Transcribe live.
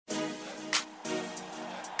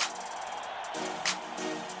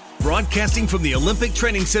Broadcasting from the Olympic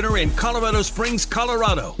Training Center in Colorado Springs,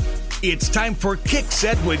 Colorado. It's time for Kick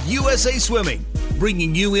Set with USA Swimming,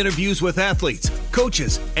 bringing you interviews with athletes,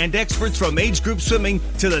 coaches, and experts from age group swimming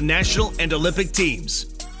to the national and Olympic teams.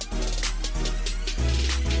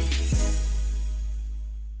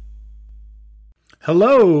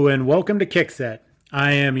 Hello and welcome to Kick Set.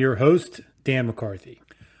 I am your host, Dan McCarthy.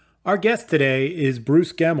 Our guest today is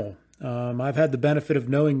Bruce Gemmell. I've had the benefit of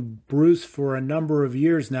knowing Bruce for a number of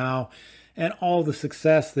years now, and all the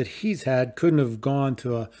success that he's had couldn't have gone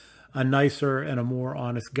to a nicer and a more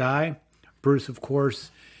honest guy. Bruce, of course,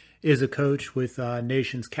 is a coach with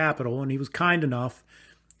Nation's Capital, and he was kind enough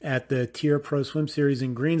at the Tier Pro Swim Series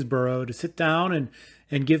in Greensboro to sit down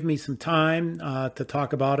and give me some time to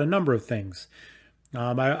talk about a number of things.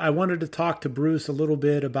 I wanted to talk to Bruce a little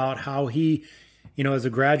bit about how he, as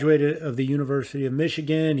a graduate of the University of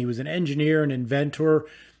Michigan, he was an engineer and inventor,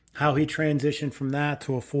 how he transitioned from that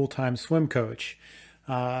to a full-time swim coach.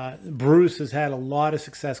 Bruce has had a lot of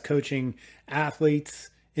success coaching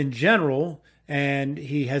athletes in general, and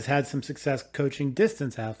he has had some success coaching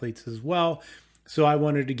distance athletes as well. So I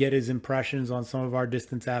wanted to get his impressions on some of our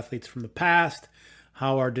distance athletes from the past,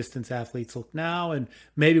 how our distance athletes look now, and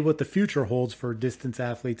maybe what the future holds for distance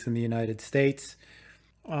athletes in the United States.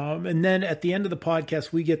 And then at the end of the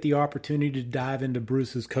podcast, we get the opportunity to dive into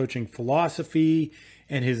Bruce's coaching philosophy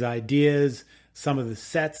and his ideas, some of the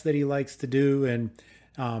sets that he likes to do. And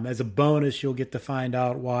as a bonus, you'll get to find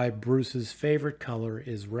out why Bruce's favorite color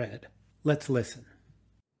is red. Let's listen.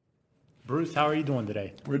 Bruce, how are you doing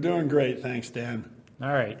today? We're doing great. Thanks, Dan.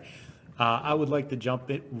 All right. I would like to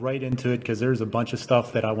jump right into it because there's a bunch of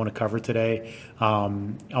stuff that I want to cover today. I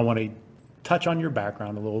want to touch on your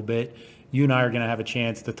background a little bit. You and I are going to have a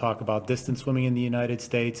chance to talk about distance swimming in the United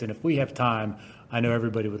States. And if we have time, I know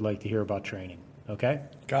everybody would like to hear about training. Okay?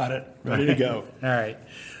 Got it. Ready to go. All right.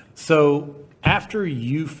 So after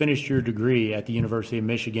you finished your degree at the University of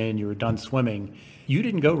Michigan, you were done swimming, you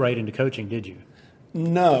didn't go right into coaching, did you?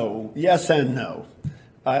 No. Yes and no.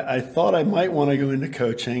 I thought I might want to go into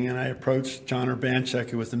coaching, and I approached John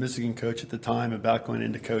Urbanchek, who was the Michigan coach at the time, about going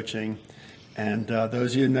into coaching. And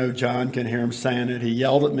those of you who know John can hear him saying it. He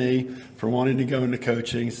yelled at me for wanting to go into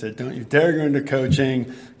coaching. He said, "Don't you dare go into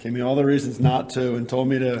coaching." Gave me all the reasons not to, and told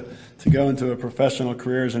me to go into a professional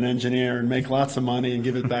career as an engineer and make lots of money and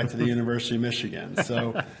give it back to the University of Michigan.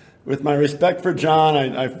 So with my respect for John,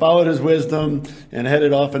 I followed his wisdom and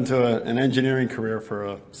headed off into an engineering career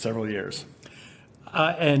for several years.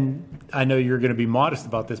 And I know you're going to be modest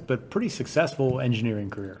about this, but pretty successful engineering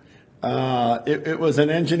career. It was an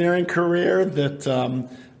engineering career that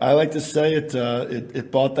I like to say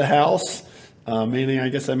it bought the house, meaning I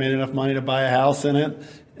guess I made enough money to buy a house in it.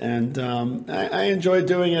 And I enjoyed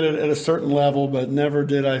doing it at a certain level, but never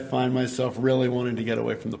did I find myself really wanting to get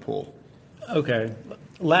away from the pool. Okay.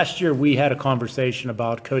 Last year, we had a conversation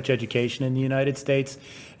about coach education in the United States,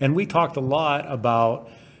 and we talked a lot about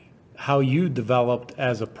how you developed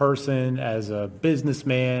as a person, as a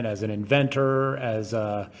businessman, as an inventor, as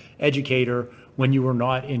an educator when you were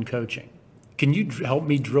not in coaching. Can you help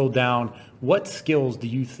me drill down what skills do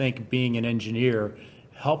you think being an engineer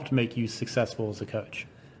helped make you successful as a coach?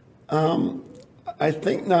 I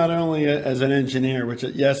think not only as an engineer, which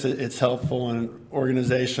yes, it's helpful, and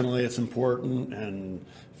organizationally it's important, and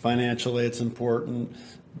financially it's important,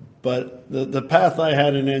 but the path I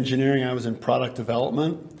had in engineering, I was in product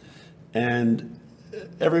development. And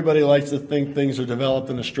everybody likes to think things are developed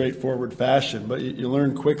in a straightforward fashion, but you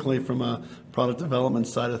learn quickly from a product development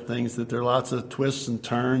side of things that there are lots of twists and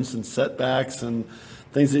turns and setbacks and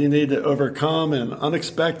things that you need to overcome and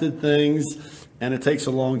unexpected things, and it takes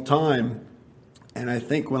a long time. And I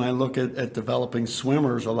think when I look at developing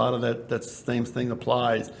swimmers, a lot of that same thing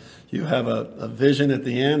applies. You have a vision at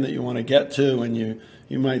the end that you want to get to, and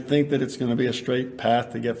you might think that it's going to be a straight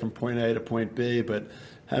path to get from point A to point B, but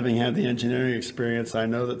having had the engineering experience, I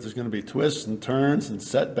know that there's going to be twists and turns and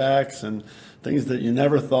setbacks and things that you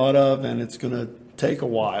never thought of, and it's going to take a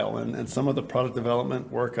while. And some of the product development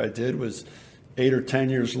work I did was 8 or 10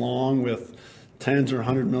 years long with tens or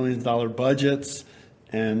 $100 million budgets.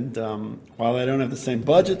 And while I don't have the same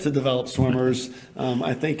budget to develop swimmers,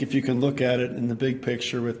 I think if you can look at it in the big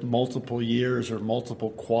picture with multiple years or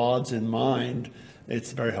multiple quads in mind,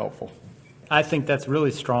 it's very helpful. I think that's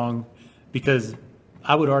really strong because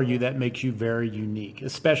I would argue that makes you very unique,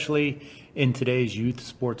 especially in today's youth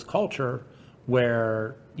sports culture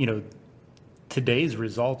where, today's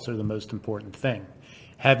results are the most important thing.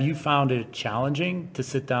 Have you found it challenging to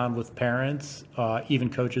sit down with parents, even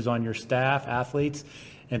coaches on your staff, athletes,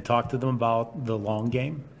 and talk to them about the long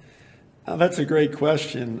game? That's a great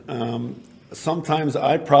question. sometimes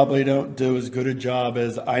I probably don't do as good a job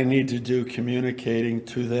as I need to do communicating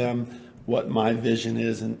to them what my vision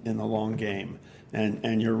is in the long game.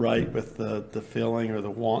 And you're right with the feeling or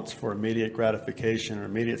the wants for immediate gratification or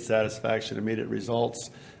immediate satisfaction, immediate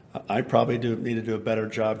results. I probably need to do a better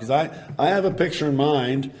job because I have a picture in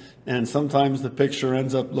mind, and sometimes the picture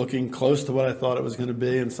ends up looking close to what I thought it was going to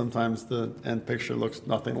be, and sometimes the end picture looks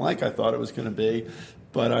nothing like I thought it was going to be.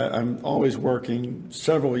 But I'm always working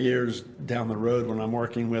several years down the road when I'm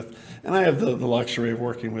working with, and I have the luxury of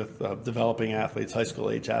working with developing athletes, high school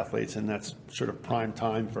age athletes, and that's sort of prime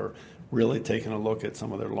time for really taking a look at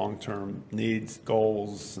some of their long-term needs,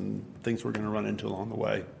 goals, and things we're going to run into along the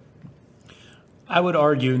way. I would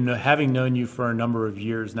argue, having known you for a number of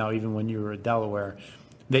years now, even when you were at Delaware,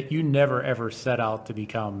 that you never ever set out to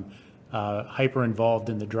become hyper involved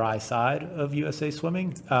in the dry side of USA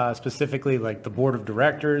Swimming, specifically like the board of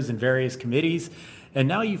directors and various committees. And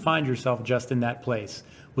now you find yourself just in that place.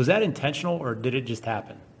 Was that intentional or did it just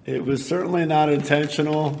happen? It was certainly not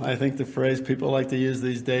intentional. I think the phrase people like to use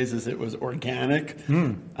these days is it was organic.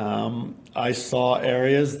 I saw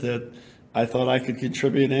areas that I thought I could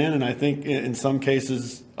contribute in, and I think in some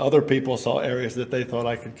cases other people saw areas that they thought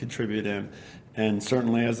I could contribute in. And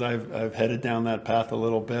certainly as I've headed down that path a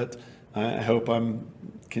little bit, I hope I'm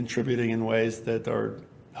contributing in ways that are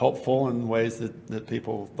helpful and ways that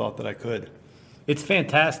people thought that I could. It's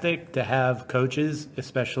fantastic to have coaches,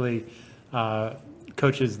 especially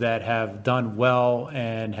coaches that have done well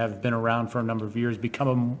and have been around for a number of years,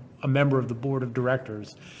 become a member of the board of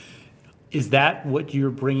directors. Is that what you're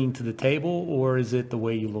bringing to the table, or is it the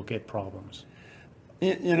way you look at problems?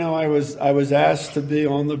 You know, I was asked to be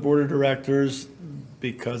on the board of directors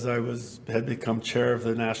because I had become chair of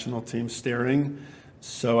the national team steering.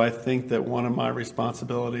 So I think that one of my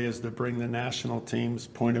responsibility is to bring the national team's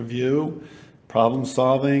point of view, problem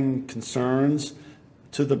solving, concerns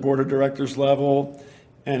to the board of directors level.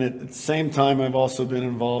 And at the same time, I've also been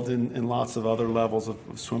involved in lots of other levels of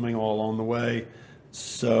swimming all along the way.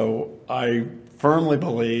 So I firmly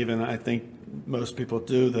believe, and I think most people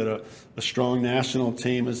do, that a strong national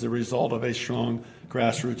team is the result of a strong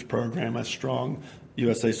grassroots program, a strong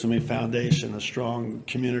USA Swimming Foundation, a strong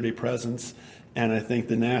community presence. And I think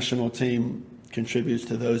the national team contributes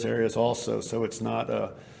to those areas also. So it's not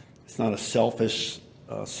a selfish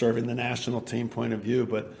serving the national team point of view,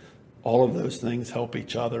 but all of those things help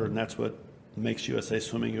each other, and that's what makes USA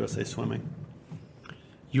Swimming USA Swimming.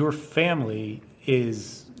 Your family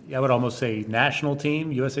is, I would almost say, national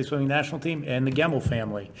team, USA Swimming national team, and the Gemmel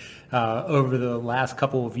family over the last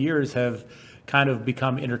couple of years have kind of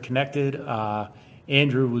become interconnected.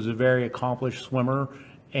 Andrew was a very accomplished swimmer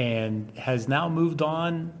and has now moved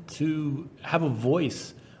on to have a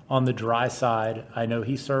voice on the dry side. I know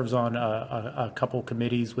he serves on a couple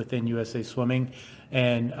committees within USA Swimming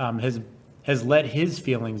and has let his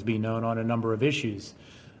feelings be known on a number of issues.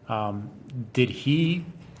 Did he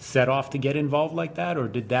set off to get involved like that, or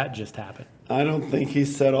did that just happen? I don't think he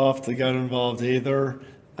set off to get involved either.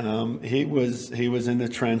 He was in the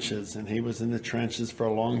trenches, and he was in the trenches for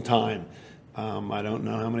a long time. I don't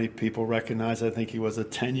know how many people recognize. I think he was a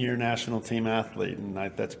 10-year national team athlete, and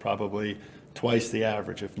that's probably twice the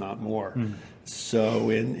average, if not more. So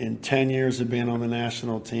in 10 years of being on the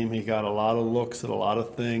national team, he got a lot of looks at a lot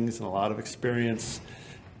of things and a lot of experience,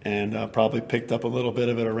 and probably picked up a little bit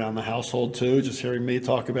of it around the household too, just hearing me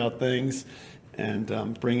talk about things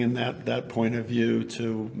and bringing that point of view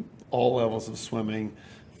to all levels of swimming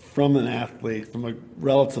from an athlete, from a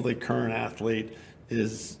relatively current athlete,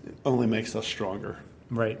 only makes us stronger.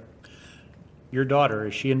 Right. Your daughter,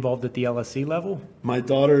 is she involved at the LSC level? My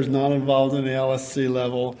daughter is not involved in the LSC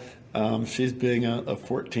level. She's being a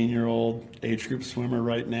 14-year-old age group swimmer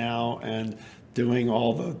right now and doing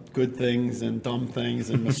all the good things and dumb things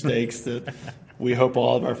and mistakes that we hope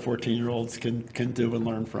all of our 14-year-olds can do and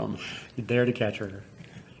learn from. You dare to catch her.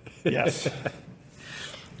 Yes.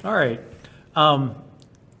 All right.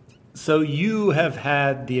 So you have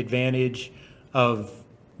had the advantage of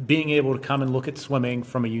being able to come and look at swimming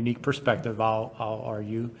from a unique perspective, I'll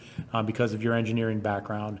argue, because of your engineering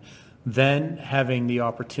background. Then having the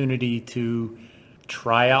opportunity to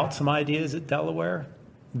try out some ideas at Delaware,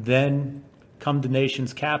 then come to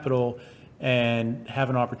Nation's Capital and have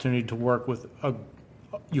an opportunity to work with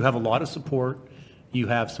you have a lot of support, you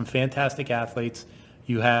have some fantastic athletes,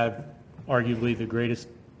 you have arguably the greatest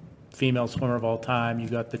female swimmer of all time, you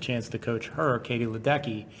got the chance to coach her, Katie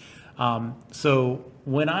Ledecky. So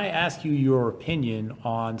when I ask you your opinion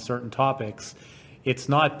on certain topics, it's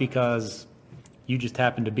not because you just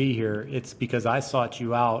happen to be here. It's because I sought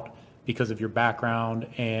you out because of your background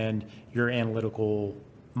and your analytical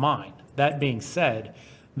mind. That being said,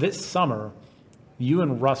 this summer, you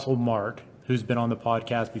and Russell Mark, who's been on the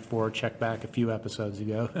podcast before, check back a few episodes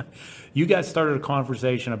ago, you guys started a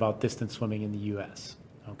conversation about distance swimming in the U.S.,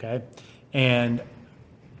 okay? And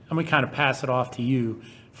I'm going to kind of pass it off to you.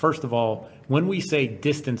 First of all, when we say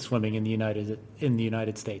distance swimming in the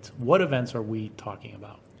United States, what events are we talking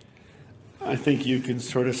about? I think you can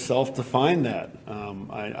sort of self-define that.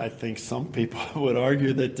 I think some people would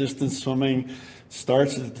argue that distance swimming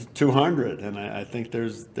starts at the 200, and I think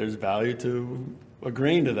there's value to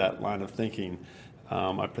agreeing to that line of thinking.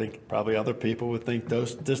 I think probably other people would think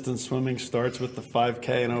distance swimming starts with the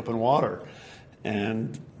 5K in open water,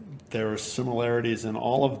 and there are similarities in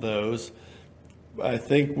all of those. I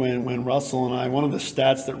think when Russell and I, one of the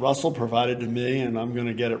stats that Russell provided to me, and I'm going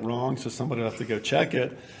to get it wrong, so somebody will have to go check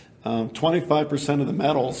it, 25% of the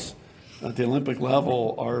medals at the Olympic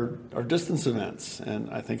level are distance events, and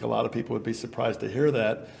I think a lot of people would be surprised to hear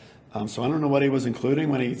that. So I don't know what he was including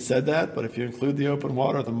when he said that, but if you include the open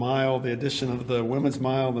water, the mile, the addition of the women's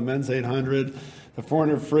mile, the men's 800, the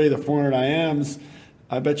 400 free, the 400 IMs,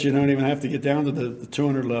 I bet you don't even have to get down to the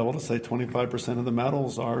 200 level to say 25% of the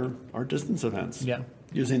medals are distance events. Yeah.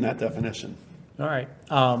 Using that definition. All right.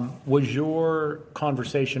 Was your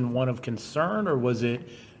conversation one of concern, or was it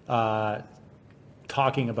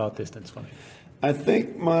talking about distance swimming? I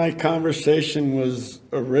think my conversation was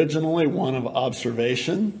originally one of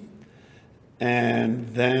observation. And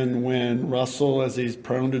then when Russell, as he's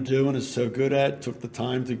prone to do and is so good at, took the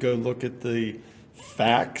time to go look at the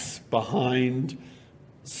facts behind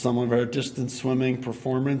some of our distance swimming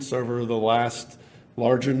performance over the last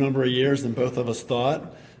larger number of years than both of us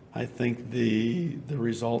thought, I think the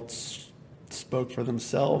results spoke for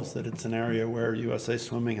themselves, that it's an area where USA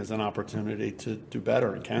Swimming has an opportunity to do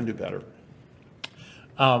better and can do better.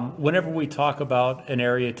 Whenever we talk about an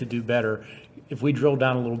area to do better, if we drill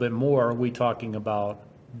down a little bit more, are we talking about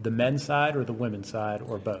the men's side or the women's side,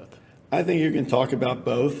 or both? I think you can talk about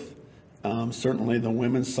both. Certainly the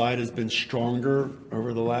women's side has been stronger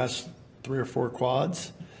over the last 3 or 4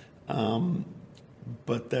 quads,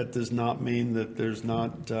 but that does not mean that there's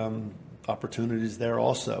not opportunities there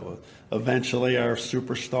also. Eventually our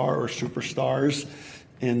superstar or superstars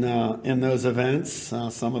in those events,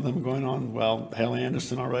 some of them going on, well, Haley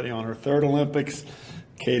Anderson already on her 3rd Olympics,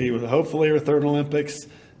 Katie with hopefully her 3rd Olympics.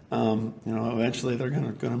 Eventually they're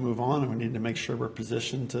going to move on, and we need to make sure we're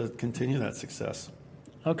positioned to continue that success.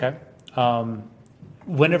 Okay.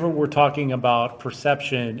 Whenever we're talking about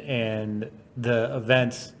perception and the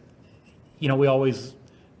events, we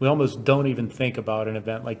almost don't even think about an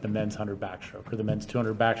event like the men's 100 backstroke or the men's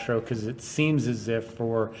 200 backstroke, because it seems as if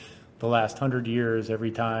for the last 100 years,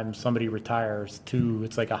 every time somebody retires,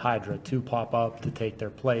 it's like a hydra, 2 pop up to take their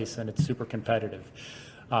place, and it's super competitive.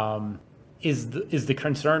 Is the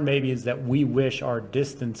concern maybe is that we wish our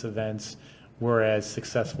distance events were as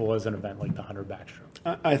successful as an event like the 100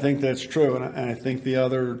 backstroke? I think that's true, and I think the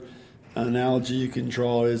other analogy you can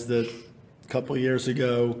draw is that a couple of years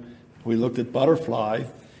ago we looked at butterfly,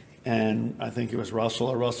 and I think it was Russell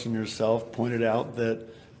and yourself pointed out that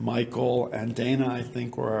Michael and Dana, I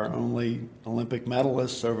think, were our only Olympic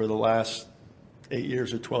medalists over the last 8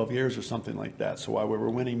 years or 12 years or something like that. So while we were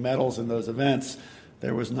winning medals in those events,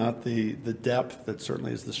 there was not the depth that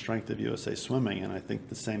certainly is the strength of USA Swimming. And I think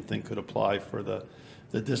the same thing could apply for the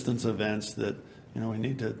distance events, that we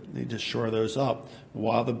need to shore those up.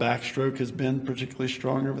 While the backstroke has been particularly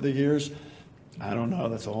strong over the years, I don't know.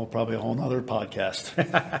 That's probably a whole nother podcast.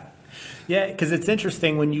 Yeah, because it's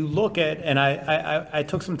interesting when you look at, and I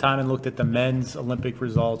took some time and looked at the men's Olympic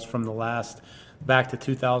results from the last back to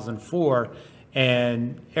 2004,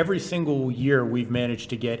 and every single year we've managed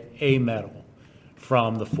to get a medal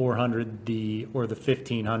from the 400 or the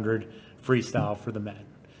 1500 freestyle for the men.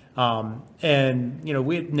 And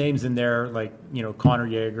we had names in there like Connor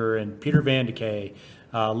Yeager and Peter Van de Kay,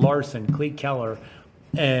 Larson, Cleet Keller,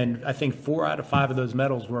 and I think 4 out of 5 of those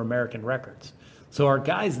medals were American records. So our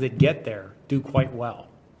guys that get there do quite well,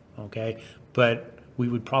 okay? But we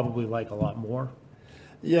would probably like a lot more.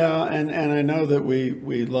 Yeah, and I know that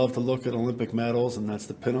we love to look at Olympic medals, and that's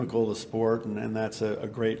the pinnacle of the sport, and that's a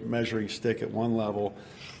great measuring stick at one level.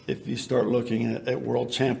 If you start looking at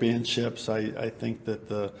world championships, I think that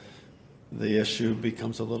the issue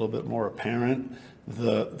becomes a little bit more apparent.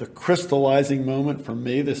 The crystallizing moment for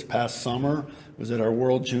me this past summer was at our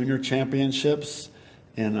World Junior Championships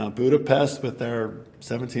in Budapest with their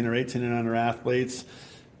 17 or 18 and under athletes,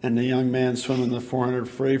 and the young man swimming the 400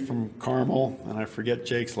 free from Carmel, and I forget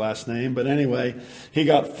Jake's last name, but anyway, he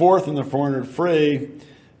got 4th in the 400 free,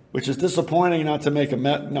 which is disappointing not to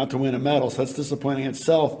win a medal. So that's disappointing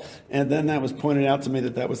itself. And then that was pointed out to me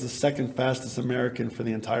that was the second fastest American for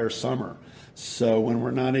the entire summer. So when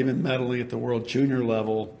we're not even medaling at the world junior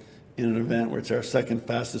level in an event where it's our second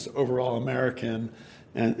fastest overall American,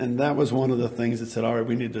 and that was one of the things that said, all right,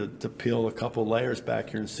 we need to peel a couple layers back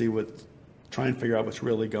here and try and figure out what's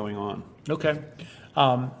really going on. Okay.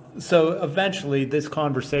 So eventually this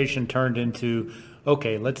conversation turned into,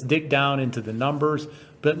 okay, let's dig down into the numbers,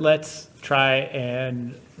 but let's try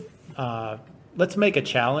and let's make a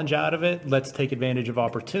challenge out of it. Let's take advantage of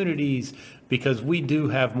opportunities, because we do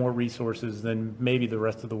have more resources than maybe the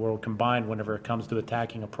rest of the world combined whenever it comes to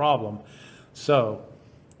attacking a problem. So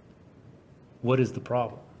what is the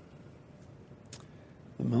problem?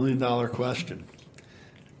 The $1 million question.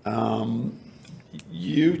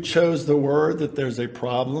 You chose the word that there's a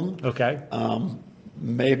problem. Okay.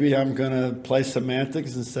 Maybe I'm going to play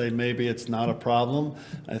semantics and say maybe it's not a problem.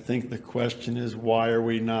 I think the question is, why are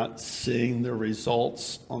we not seeing the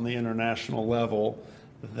results on the international level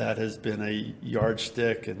that has been a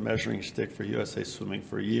yardstick and measuring stick for USA Swimming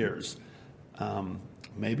for years?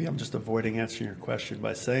 Maybe I'm just avoiding answering your question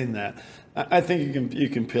by saying that. I think you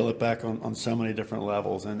can peel it back on so many different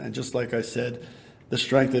levels. And just like I said, the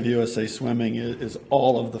strength of USA Swimming is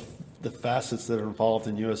all of the facets that are involved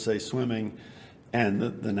in USA Swimming. And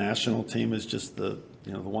the national team is just the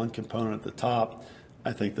one component at the top.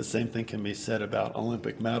 I think the same thing can be said about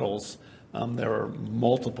Olympic medals. There are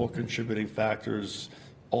multiple contributing factors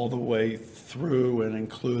all the way through and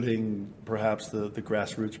including perhaps the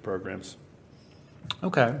grassroots programs.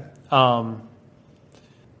 Okay.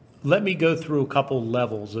 Let me go through a couple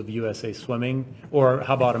levels of USA Swimming, or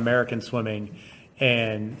how about American swimming,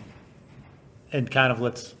 and kind of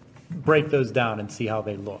let's break those down and see how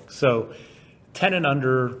they look. So 10 and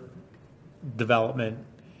under development,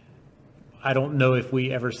 I don't know if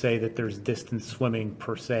we ever say that there's distance swimming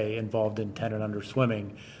per se involved in 10 and under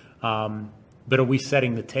swimming, but are we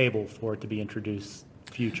setting the table for it to be introduced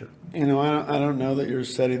future? I don't know that you're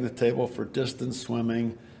setting the table for distance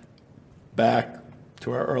swimming. Back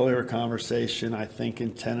to our earlier conversation, I think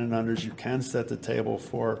in 10 and unders you can set the table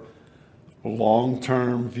for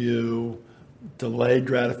long-term view, delayed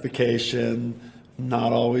gratification,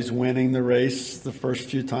 not always winning the race the first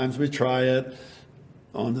few times we try it,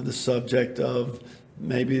 onto the subject of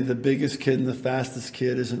maybe the biggest kid and the fastest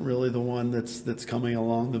kid isn't really the one that's coming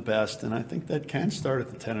along the best. And I think that can start at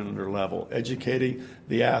the 10 and under level, educating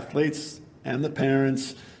the athletes and the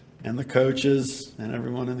parents and the coaches and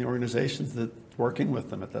everyone in the organizations that working with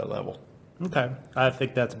them at that level. Okay. I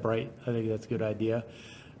think that's bright. I think that's a good idea.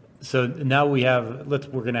 So now we're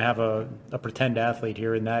going to have a pretend athlete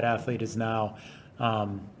here, and that athlete is now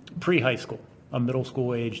pre-high school, a middle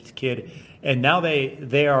school aged kid. And now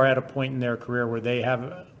they are at a point in their career where they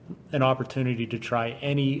have an opportunity to try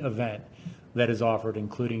any event that is offered,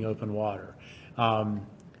 including open water.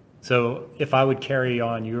 So if I would carry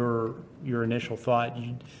on your initial thought,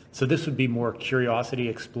 so this would be more curiosity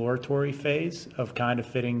exploratory phase of kind of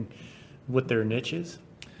fitting what their niche is?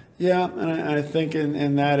 Yeah, and I think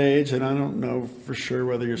in that age, and I don't know for sure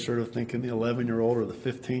whether you're sort of thinking the 11-year-old or the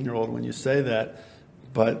 15-year-old when you say that,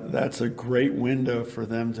 but that's a great window for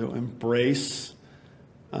them to embrace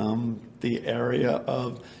the area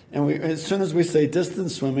of, and as soon as we say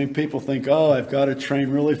distance swimming, people think, oh, I've got to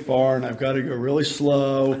train really far and I've got to go really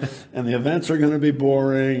slow and the events are going to be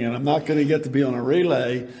boring and I'm not going to get to be on a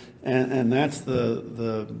relay, and that's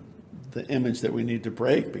the image that we need to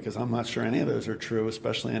break, because I'm not sure any of those are true,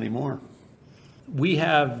 especially anymore. We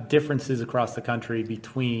have differences across the country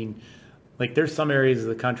between, like, there's some areas of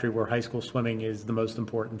the country where high school swimming is the most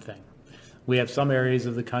important thing. We have some areas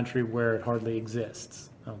of the country where it hardly exists,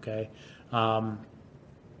 okay?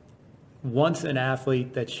 Once an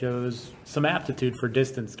athlete that shows some aptitude for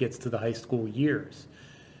distance gets to the high school years,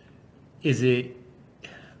 is it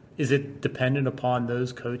dependent upon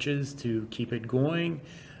those coaches to keep it going?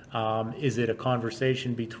 Is it a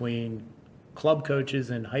conversation between club coaches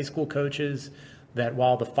and high school coaches that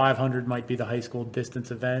while the 500 might be the high school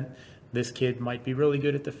distance event, this kid might be really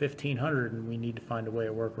good at the 1500 and we need to find a way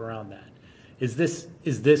to work around that? Is this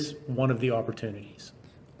one of the opportunities?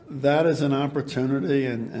 That is an opportunity,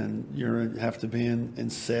 and you have to be in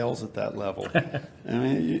sales at that level. I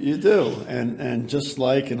mean, you do. And just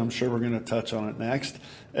like, and I'm sure we're going to touch on it next,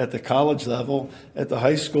 at the college level, at the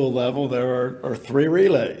high school level, there are 3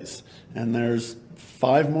 relays, and there's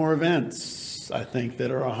 5 more events, I think,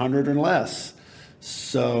 that are 100 and less.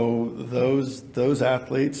 So those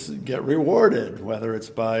athletes get rewarded, whether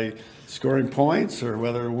it's by scoring points or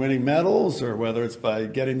whether winning medals or whether it's by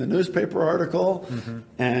getting the newspaper article.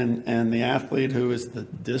 And the athlete who is the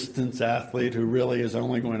distance athlete who really is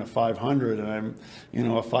only going to 500, and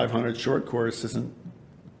a 500 short course isn't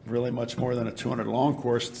really much more than a 200 long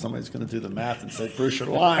course. Somebody's going to do the math and say, Bruce, you're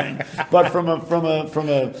lying. But from a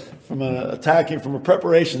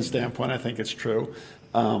preparation standpoint, I think it's true.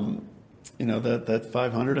 That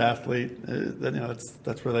 500 athlete,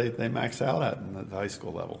 that's where they max out at in the high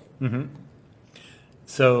school level.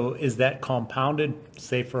 So is that compounded,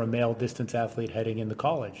 say, for a male distance athlete heading into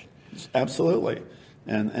college? Absolutely.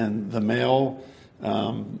 And the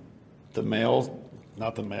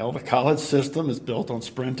college system is built on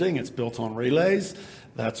sprinting. It's built on relays.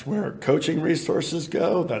 That's where coaching resources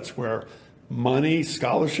go. That's where money,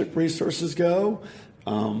 scholarship resources go.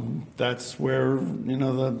 That's where,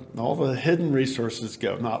 all the hidden resources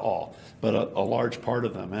go. Not all, but a large part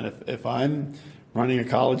of them. And if I'm running a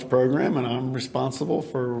college program and I'm responsible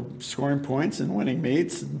for scoring points and winning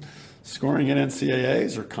meets and scoring in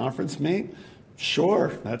NCAAs or conference meet, sure,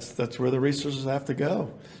 that's where the resources have to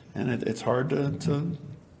go. And it's hard to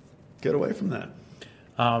get away from that.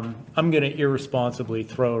 I'm going to irresponsibly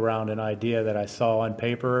throw around an idea that I saw on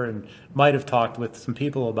paper and might have talked with some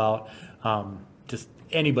people about. Just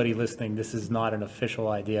anybody listening, this is not an official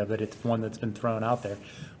idea, but it's one that's been thrown out there.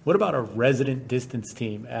 What about a resident distance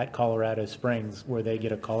team at Colorado Springs where they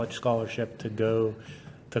get a college scholarship to go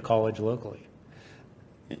to college locally?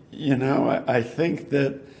 I think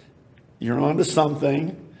that you're onto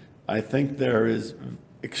something. I think there is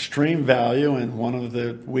extreme value, and one of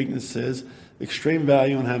the weaknesses, extreme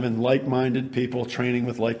value in having like-minded people training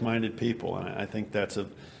with like-minded people. And I think that's a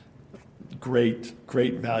great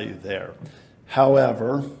value there.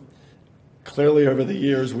 However, clearly over the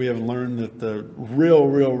years we have learned that the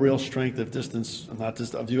real strength of distance, not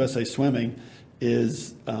just of USA Swimming,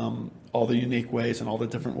 is all the unique ways and all the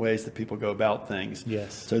different ways that people go about things.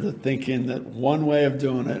 Yes. So to think in that one way of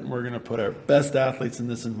doing it, and we're going to put our best athletes in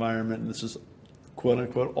this environment, and this is quote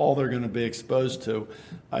unquote all they're going to be exposed to,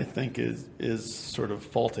 I think is sort of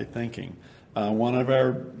faulty thinking. One of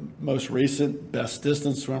our most recent best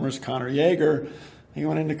distance swimmers, Connor Yeager, he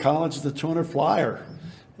went into college as a 200 flyer.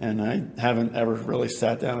 And I haven't ever really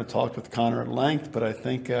sat down and talked with Connor at length, but I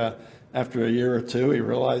think after a year or two, he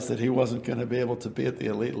realized that he wasn't going to be able to be at the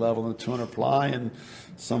elite level in the 200 fly. And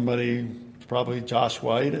somebody, probably Josh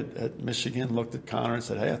White at Michigan, looked at Connor and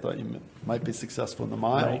said, hey, I thought you might be successful in the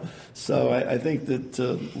mile. Right. So I think that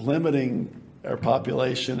limiting our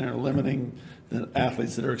population or limiting the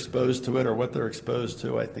athletes that are exposed to it or what they're exposed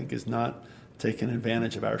to, I think is not taking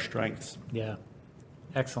advantage of our strengths. Yeah.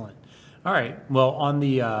 Excellent. All right. Well, on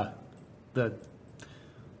the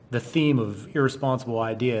theme of irresponsible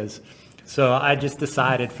ideas, so I just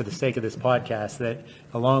decided for the sake of this podcast that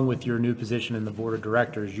along with your new position in the board of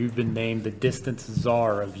directors, you've been named the distance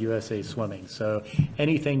czar of USA Swimming. So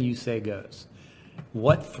anything you say goes.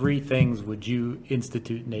 What 3 things would you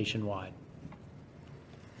institute nationwide?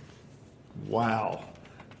 Wow.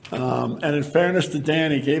 And in fairness to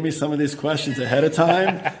Dan, he gave me some of these questions ahead of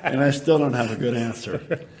time, and I still don't have a good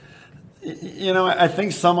answer. I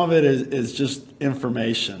think some of it is just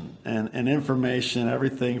information, and information,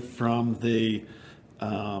 everything from the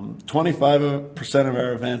 25% of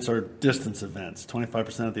our events are distance events,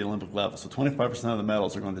 25% at the Olympic level. So 25% of the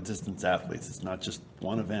medals are going to distance athletes. It's not just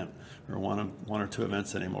one event or one or 2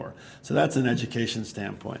 events anymore. So that's an education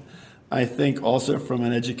standpoint. I think also from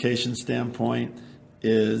an education standpoint,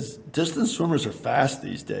 is distance swimmers are fast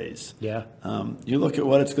these days. Yeah. You look at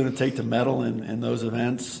what it's going to take to medal in those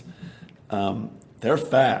events, they're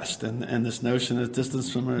fast. And this notion that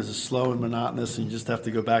distance swimmers is slow and monotonous and you just have to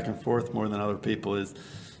go back and forth more than other people is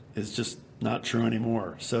just not true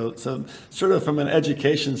anymore. So sort of from an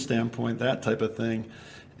education standpoint, that type of thing.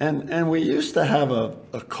 And we used to have a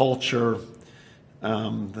culture,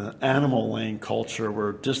 the animal lane culture,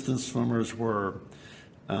 where distance swimmers were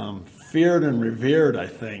feared and revered, I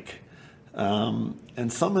think.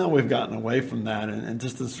 And somehow we've gotten away from that, and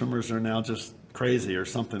distance swimmers are now just crazy or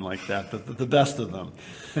something like that, but the best of them.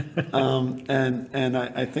 And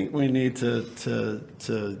I think we need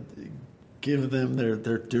to give them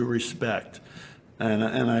their due respect.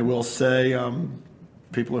 And I will say,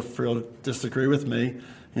 people will disagree with me.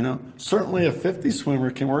 Certainly a 50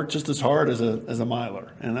 swimmer can work just as hard as a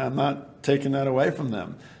miler, and I'm not taking that away from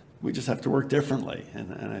them. We just have to work differently,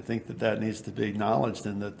 and I think that needs to be acknowledged,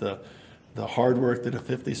 and that the hard work that a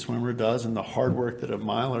 50 swimmer does and the hard work that a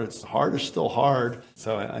miler, it's hard is still hard.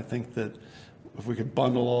 So I think that if we could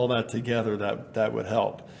bundle all that together, that would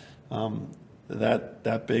help.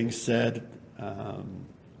 That being said,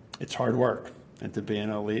 it's hard work. And to be an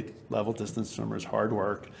elite level distance swimmer is hard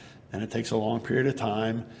work. And it takes a long period of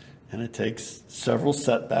time. And it takes several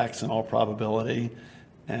setbacks in all probability.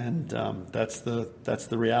 And that's the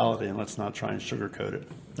reality. And let's not try and sugarcoat it.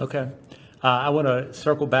 Okay. I want to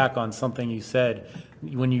circle back on something you said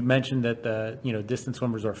when you mentioned that the distance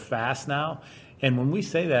swimmers are fast now. And when we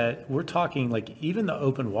say that, we're talking like even the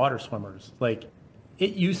open water swimmers. Like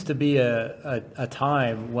it used to be a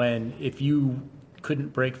time when if you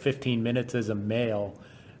couldn't break 15 minutes as a male,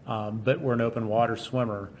 but were an open water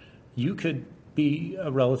swimmer, you could be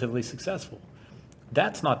relatively successful.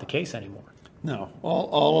 That's not the case anymore. No,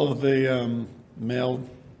 all of the male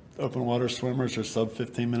open water swimmers are sub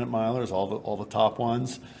 15-minute milers, all the top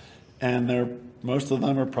ones, and most of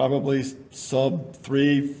them are probably sub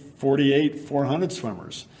 3:48 400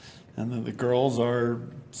 swimmers, and then the girls are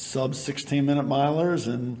sub 16-minute milers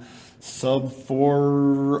and sub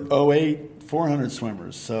 4:08 400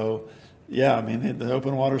 swimmers. So, yeah, I mean the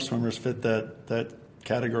open water swimmers fit that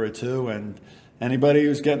category too, and anybody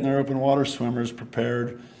who's getting their open water swimmers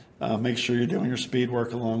prepared, make sure you're doing your speed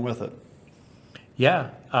work along with it.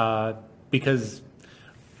 Yeah, because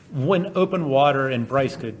when open water, and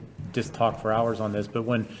Bryce could just talk for hours on this, but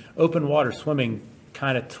when open water swimming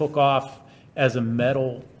kind of took off as a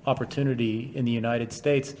medal opportunity in the United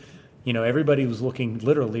States, everybody was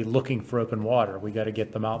literally looking for open water. We got to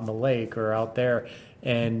get them out in the lake or out there,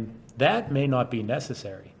 and that may not be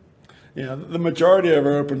necessary. Yeah, the majority of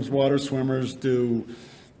our open water swimmers do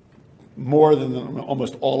more than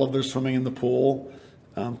almost all of their swimming in the pool.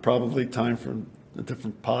 Probably time for a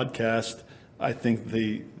different podcast. I think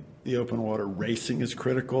the open water racing is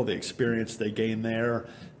critical, the experience they gain there,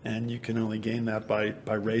 and you can only gain that by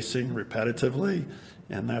racing repetitively,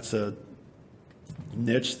 and that's a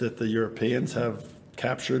niche that the Europeans have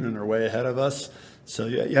captured and are way ahead of us. So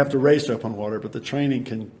yeah, you have to race open water, but the training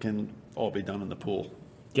can all be done in the pool.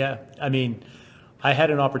 Yeah, I mean, I had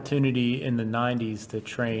an opportunity in the 90s to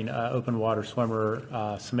train open water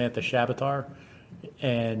swimmer Samantha Shabatar,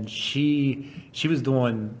 and she was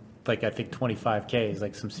doing like I think 25Ks,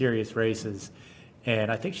 like some serious races, and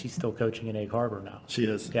I think she's still coaching in Egg Harbor now. She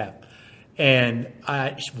is. Yeah, and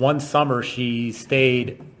one summer she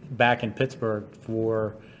stayed back in Pittsburgh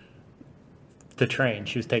to train.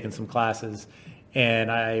 She was taking some classes.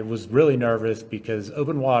 And I was really nervous because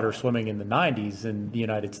open water swimming in the 90s in the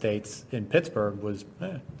United States in Pittsburgh was,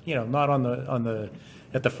 not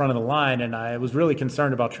at the front of the line. And I was really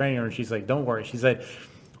concerned about training her. And she's like, "Don't worry." She said,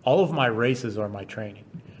 "All of my races are my training."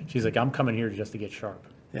 She's like, "I'm coming here just to get sharp."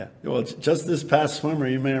 Yeah. Well, just this past swimmer,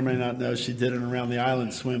 you may or may not know, she did it around the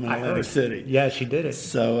island swim in Atlantic City. Yeah, she did it.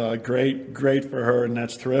 So great for her, and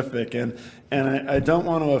that's terrific. And I don't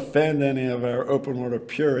want to offend any of our open water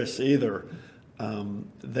purists either.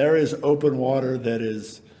 There is open water that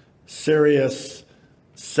is serious,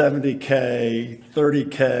 70K,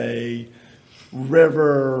 30K,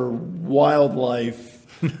 river, wildlife,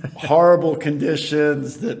 horrible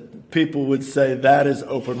conditions that people would say that is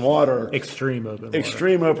open water. Extreme open water.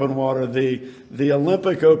 Extreme open water. The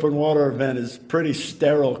Olympic open water event is pretty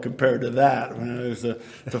sterile compared to that. I mean, there's a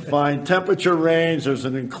defined temperature range. There's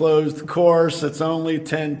an enclosed course. It's only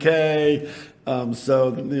 10K.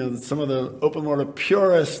 So some of the open water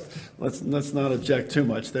purists, let's not object too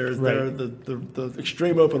much. There's the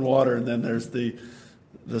extreme open water, and then there's the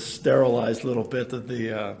sterilized little bit of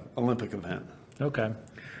the Olympic event. Okay,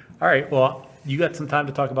 all right. Well, you got some time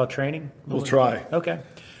to talk about training? We'll try. Okay.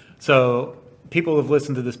 So people who have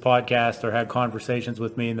listened to this podcast or had conversations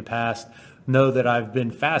with me in the past know that I've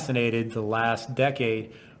been fascinated the last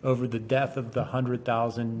decade over the death of the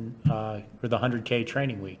 100,000 or the 100K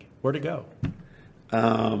training week. Where'd it go?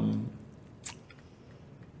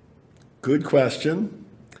 Good question.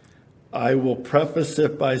 I will preface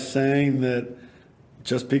it by saying that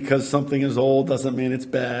just because something is old doesn't mean it's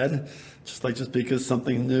bad. Just because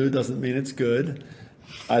something new doesn't mean it's good.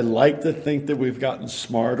 I like to think that we've gotten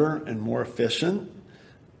smarter and more efficient.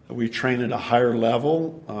 We train at a higher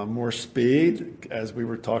level, more speed, as we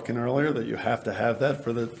were talking earlier, that you have to have that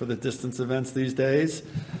for the distance events these days.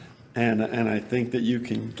 And I think that you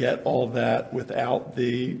can get all that without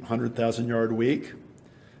the 100,000-yard week.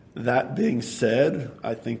 That being said,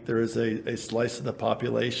 I think there is a slice of the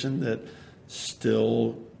population that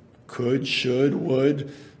still could, should,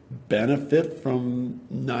 would benefit from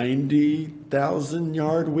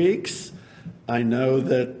 90,000-yard weeks. I know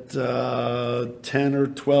that 10 or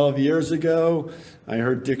 12 years ago, I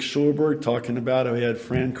heard Dick Schulberg talking about how he had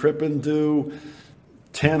Fran Crippen do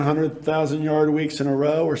 10 100,000-yard weeks in a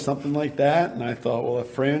row or something like that. And I thought, well, if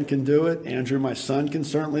Fran can do it, Andrew, my son, can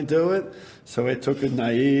certainly do it. So it took a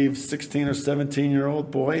naive 16 or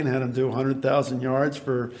 17-year-old boy and had him do 100,000 yards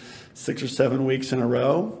for 6 or 7 weeks in a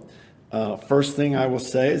row. First thing I will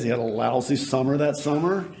say is he had a lousy summer that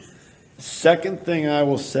summer. Second thing I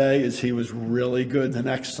will say is he was really good the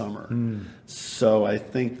next summer. So I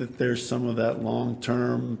think that there's some of that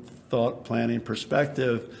long-term thought planning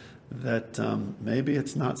perspective that maybe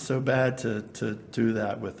it's not so bad to do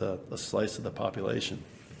that with a slice of the population.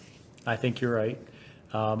 I think you're right.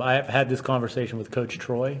 I've had this conversation with Coach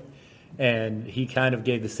Troy, and he kind of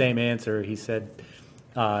gave the same answer. He said,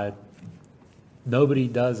 nobody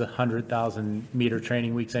does 100,000 meter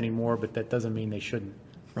training weeks anymore, but that doesn't mean they shouldn't.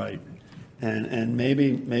 Right. And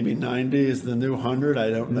maybe 90 is the new 100. I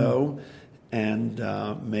don't know. And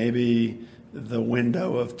maybe the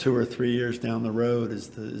window of 2 or 3 years down the road is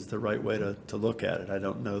the right way to look at it. I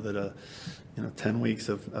don't know that 10 weeks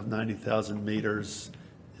of 90,000 meters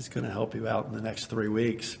is going to help you out in the next 3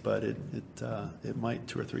 weeks, but it might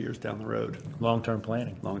 2 or 3 years down the road. Long-term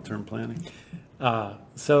planning. Long-term planning.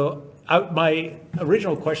 My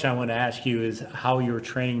original question I want to ask you is how your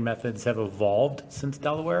training methods have evolved since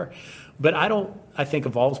Delaware, but I think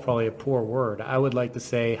evolve is probably a poor word. I would like to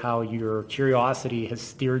say how your curiosity has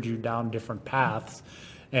steered you down different paths,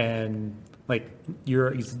 and like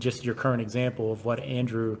your current example of what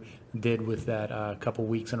Andrew did with that couple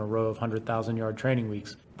weeks in a row of 100,000 yard training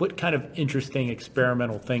weeks. What kind of interesting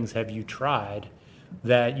experimental things have you tried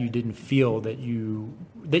that you didn't feel that you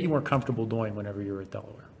weren't comfortable doing whenever you were at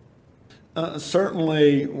Delaware?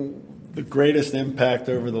 Certainly, the greatest impact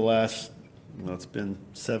over the last, it's been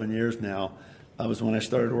 7 years now, was when I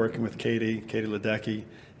started working with Katie Ledecky,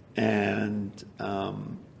 and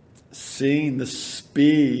seeing the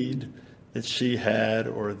speed that she had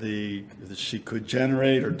or that she could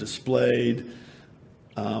generate or displayed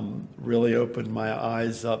really opened my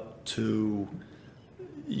eyes up to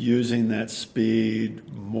using that speed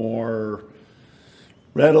more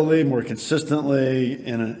readily, more consistently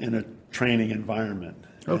in a training environment.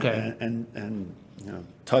 Okay. And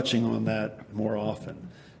touching on that more often.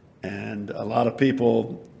 And a lot of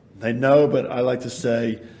people, they know, but I like to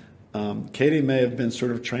say Katie may have been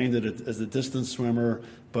sort of trained as a distance swimmer,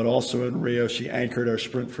 but also in Rio, she anchored our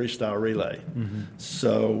sprint freestyle relay. Mm-hmm.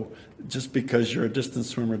 So just because you're a distance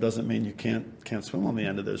swimmer doesn't mean you can't swim on the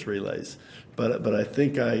end of those relays. But I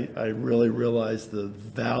think I really realized the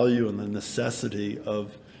value and the necessity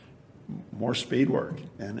of more speed work.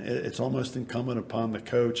 And it's almost incumbent upon the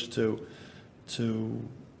coach to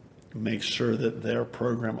make sure that their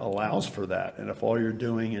program allows for that. And if all you're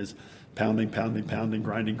doing is pounding,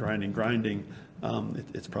 grinding,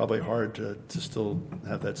 it's probably hard to still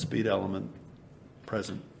have that speed element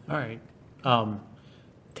present. All right.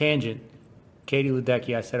 Tangent. Katie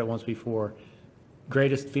Ledecky, I said it once before,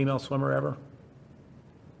 greatest female swimmer ever?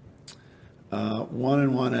 1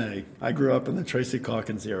 and 1A. I grew up in the Tracy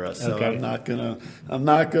Calkins era, so okay. I'm not gonna.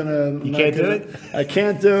 You can't do it? I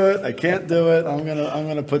can't do it. I'm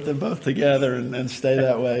gonna put them both together and stay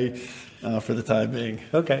that way for the time being.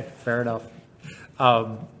 Okay, fair enough.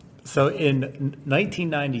 So in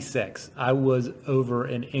 1996, I was over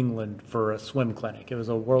in England for a swim clinic. It was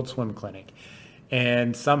a world swim clinic.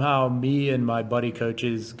 And somehow me and my buddy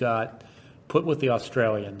coaches got put with the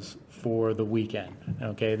Australians for the weekend.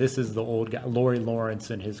 Okay, this is the old guy, Laurie Lawrence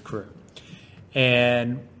and his crew.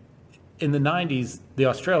 And in the 90s, the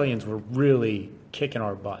Australians were really kicking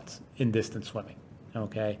our butts in distance swimming.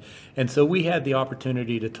 Okay, and so we had the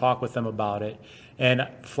opportunity to talk with them about it and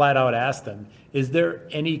flat out asked them, is there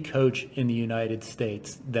any coach in the United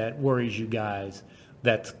States that worries you guys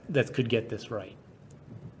that could get this right?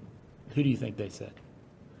 Who do you think they said?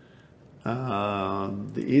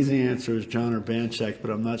 The easy answer is John Urbanchek,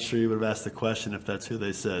 but I'm not sure you would have asked the question if that's who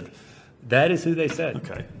they said. That is who they said.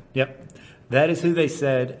 Okay. Yep. That is who they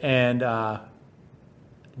said. And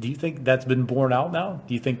do you think that's been borne out now?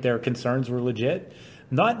 Do you think their concerns were legit?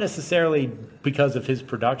 Not necessarily because of his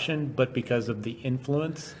production, but because of the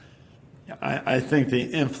influence? I think the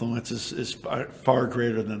influence is far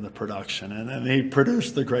greater than the production, and he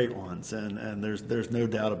produced the great ones, and there's no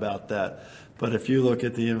doubt about that. But if you look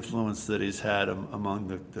at the influence that he's had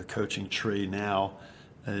among the coaching tree now,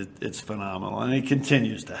 it's phenomenal, and he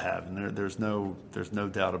continues to have, and there's no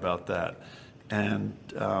doubt about that. And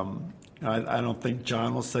I don't think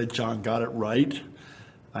John will say John got it right.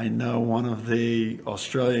 I know one of the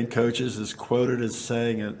Australian coaches is quoted as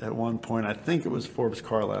saying at one point, I think it was Forbes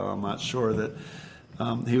Carlisle, I'm not sure, that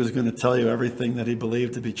He was going to tell you everything that he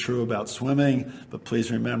believed to be true about swimming, but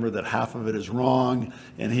please remember that half of it is wrong,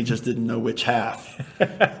 and he just didn't know which half.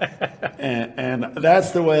 and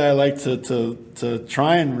that's the way I like to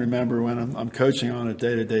try and remember when I'm coaching on a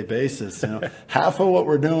day-to-day basis. Half of what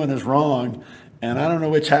we're doing is wrong, and I don't know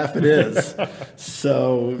which half it is.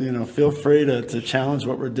 So, feel free to challenge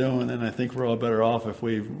what we're doing, and I think we're all better off if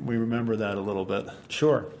we remember that a little bit.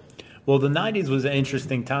 Sure. Well, the 90s was an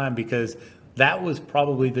interesting time because that was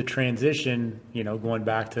probably the transition, going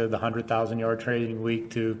back to the 100,000-yard training week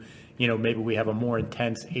to, maybe we have a more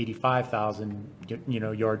intense 85,000,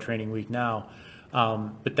 yard training week now.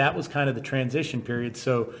 But that was kind of the transition period.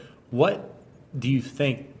 So what do you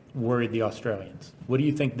think worried the Australians? What do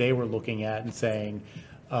you think they were looking at and saying,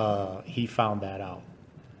 he found that out?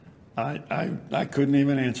 I couldn't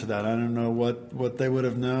even answer that. I don't know what they would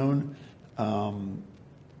have known.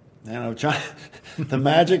 John, the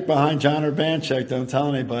magic behind John Urbanchek, don't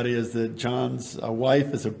tell anybody, is that John's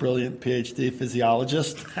wife is a brilliant PhD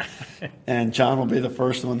physiologist. And John will be the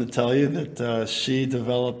first one to tell you that she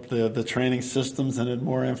developed the training systems and had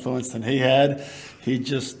more influence than he had. He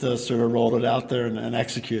just sort of rolled it out there and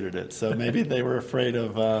executed it. So maybe they were afraid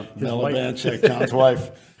of Mel Urbanchek, John's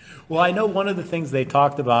wife. Well, I know one of the things they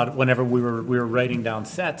talked about whenever we were writing down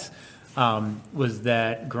sets was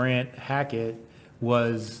that Grant Hackett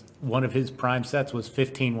was one of his prime sets was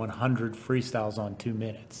 15-100 freestyles on 2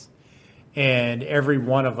 minutes. And every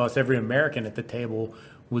one of us, every American at the table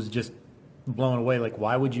was just blown away. Like,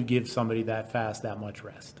 why would you give somebody that fast that much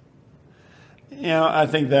rest? I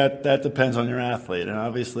think that depends on your athlete. And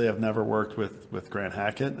obviously I've never worked with Grant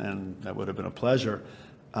Hackett, and that would have been a pleasure.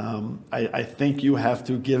 I think you have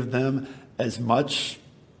to give them as much,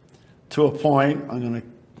 to a point, I'm going to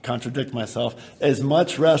contradict myself, as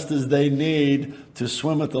much rest as they need to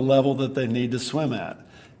swim at the level that they need to swim at.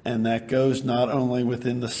 And that goes not only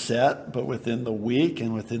within the set, but within the week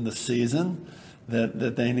and within the season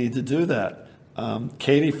that they need to do that.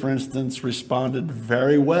 Katie, for instance, responded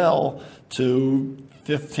very well to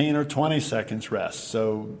 15 or 20 seconds rest.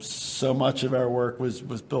 So much of our work was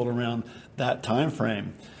built around that time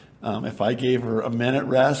frame. If I gave her a minute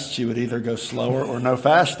rest, she would either go slower or no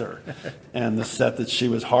faster. And the set that she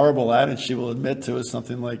was horrible at, and she will admit to, is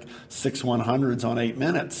something like 6 100s on 8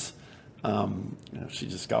 minutes. She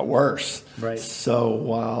just got worse. Right. So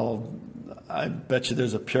while I bet you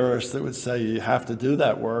there's a purist that would say you have to do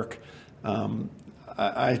that work,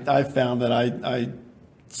 I found that I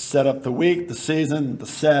set up the week, the season, the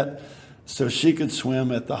set, so she could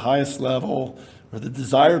swim at the highest level or the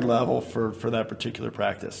desired level for that particular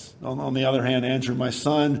practice. On the other hand, Andrew, my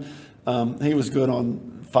son, he was good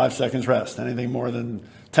on 5 seconds rest. Anything more than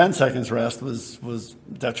 10 seconds rest was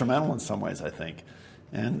detrimental in some ways, I think.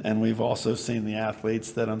 And we've also seen the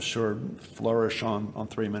athletes that I'm sure flourish on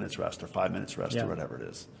 3 minutes rest or 5 minutes rest or whatever it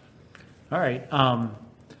is. All right.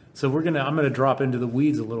 So I'm gonna drop into the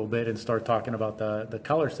weeds a little bit and start talking about the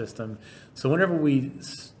color system. So whenever we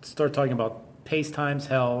start talking about pace times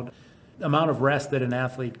held, amount of rest that an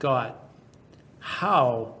athlete got,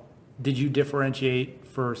 how did you differentiate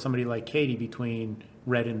for somebody like Katie between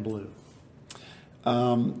red and blue?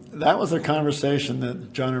 That was a conversation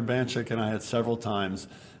that John Urbanchek and I had several times.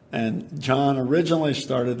 And John originally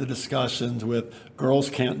started the discussions with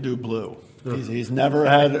girls can't do blue. He's never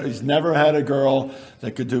had a girl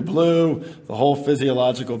that could do blue. The whole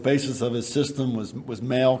physiological basis of his system was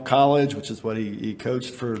male college, which is what he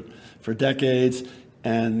coached for decades,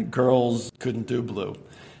 and girls couldn't do blue.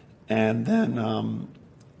 And then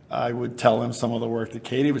I would tell him some of the work that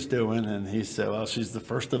Katie was doing, and he said, well, she's the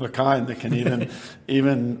first of a kind that can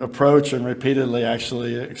even approach and repeatedly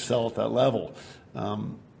actually excel at that level.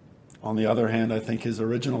 On the other hand, I think his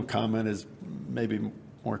original comment is maybe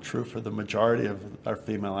more true for the majority of our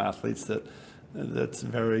female athletes, that's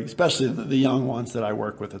very, especially the young ones that I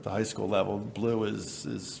work with at the high school level, blue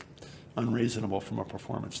is unreasonable from a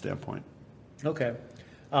performance standpoint. Okay.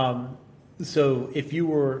 So if you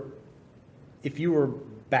were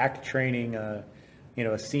back training a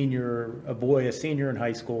senior in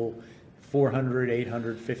high school, 400,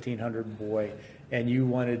 800, 1500 boy, and you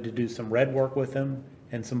wanted to do some red work with him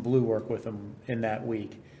and some blue work with him in that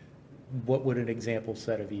week, what would an example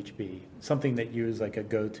set of each be? Something that you use like a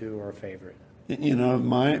go-to or a favorite?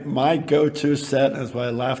 My go-to set, as I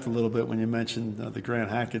laughed a little bit when you mentioned the Grant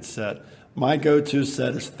Hackett set, my go-to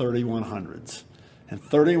set is 3100s. And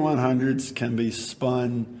 3100s can be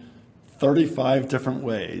spun 35 different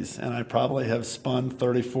ways, and I probably have spun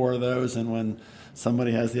 34 of those, and when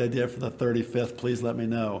somebody has the idea for the 35th, please let me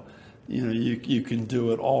know. You can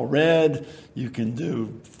do it all red, you can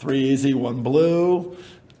do 3 easy, 1 blue,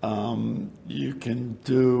 You can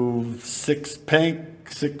do 6 pink,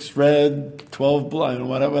 6 red, 12 blue,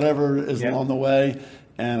 whatever is along the way.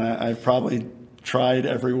 And I've probably tried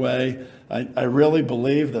every way. I really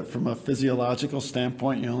believe that from a physiological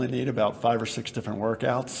standpoint, you only need about 5 or 6 different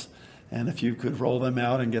workouts. And if you could roll them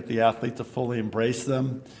out and get the athlete to fully embrace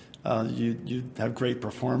them, you'd have great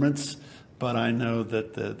performance. But I know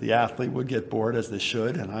that the athlete would get bored, as they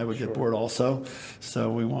should, and I would get bored also.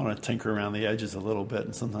 So we want to tinker around the edges a little bit,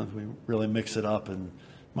 and sometimes we really mix it up and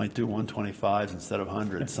might do 125s instead of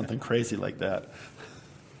 100s, something crazy like that.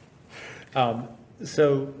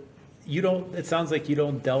 So you don't. It sounds like you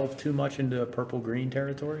don't delve too much into purple-green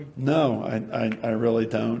territory? No, I really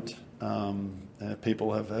don't.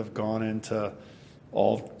 People have gone into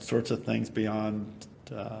all sorts of things beyond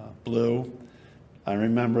blue. I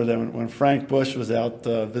remember that when Frank Bush was out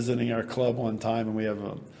visiting our club one time, and we have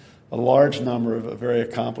a large number of very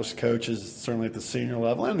accomplished coaches, certainly at the senior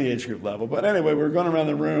level and the age group level. But anyway, we were going around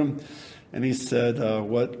the room, and he said,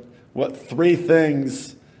 what 3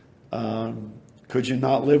 things could you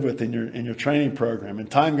not live with in your training program?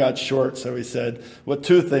 And time got short, so he said, what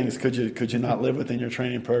 2 things could you not live with in your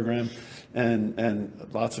training program? And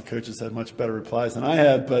lots of coaches had much better replies than I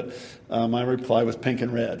had, but my reply was pink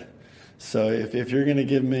and red. So if you're going to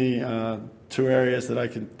give me 2 areas that I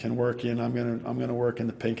can work in, I'm going to work in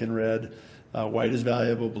the pink and red. White is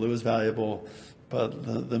valuable, blue is valuable,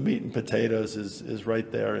 but the meat and potatoes is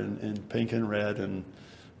right there in pink and red. And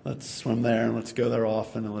let's swim there, and let's go there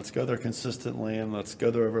often, and let's go there consistently, and let's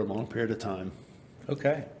go there over a long period of time.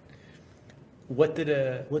 Okay. What did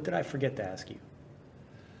I forget to ask you?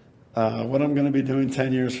 What I'm going to be doing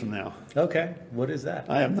 10 years from now. Okay. What is that?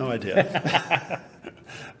 I have no idea.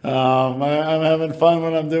 I'm having fun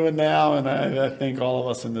what I'm doing now, and I think all of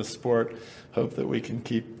us in this sport hope that we can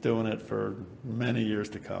keep doing it for many years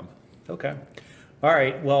to come. Okay. All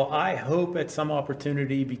right. Well, I hope at some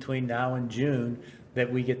opportunity between now and June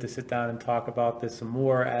that we get to sit down and talk about this some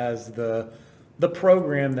more as the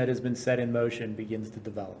program that has been set in motion begins to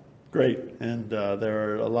develop. Great. And there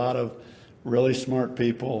are a lot of really smart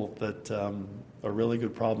people that are really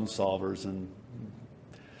good problem solvers, and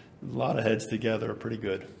a lot of heads together are pretty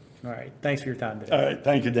good. All right. Thanks for your time today. All right.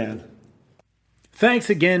 Thank you, Dan.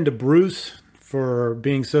 Thanks again to Bruce for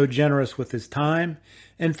being so generous with his time,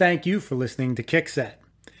 and thank you for listening to Kickset.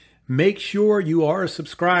 Make sure you are a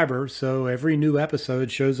subscriber so every new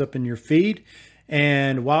episode shows up in your feed,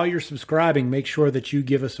 and while you're subscribing, make sure that you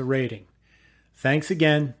give us a rating. Thanks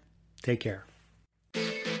again. Take care.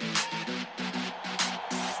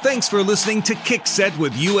 Thanks for listening to Kickset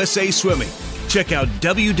with USA Swimming. Check out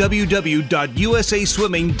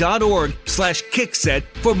www.usaswimming.org/Kickset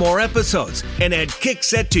for more episodes, and add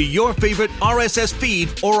Kickset to your favorite RSS feed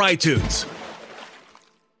or iTunes.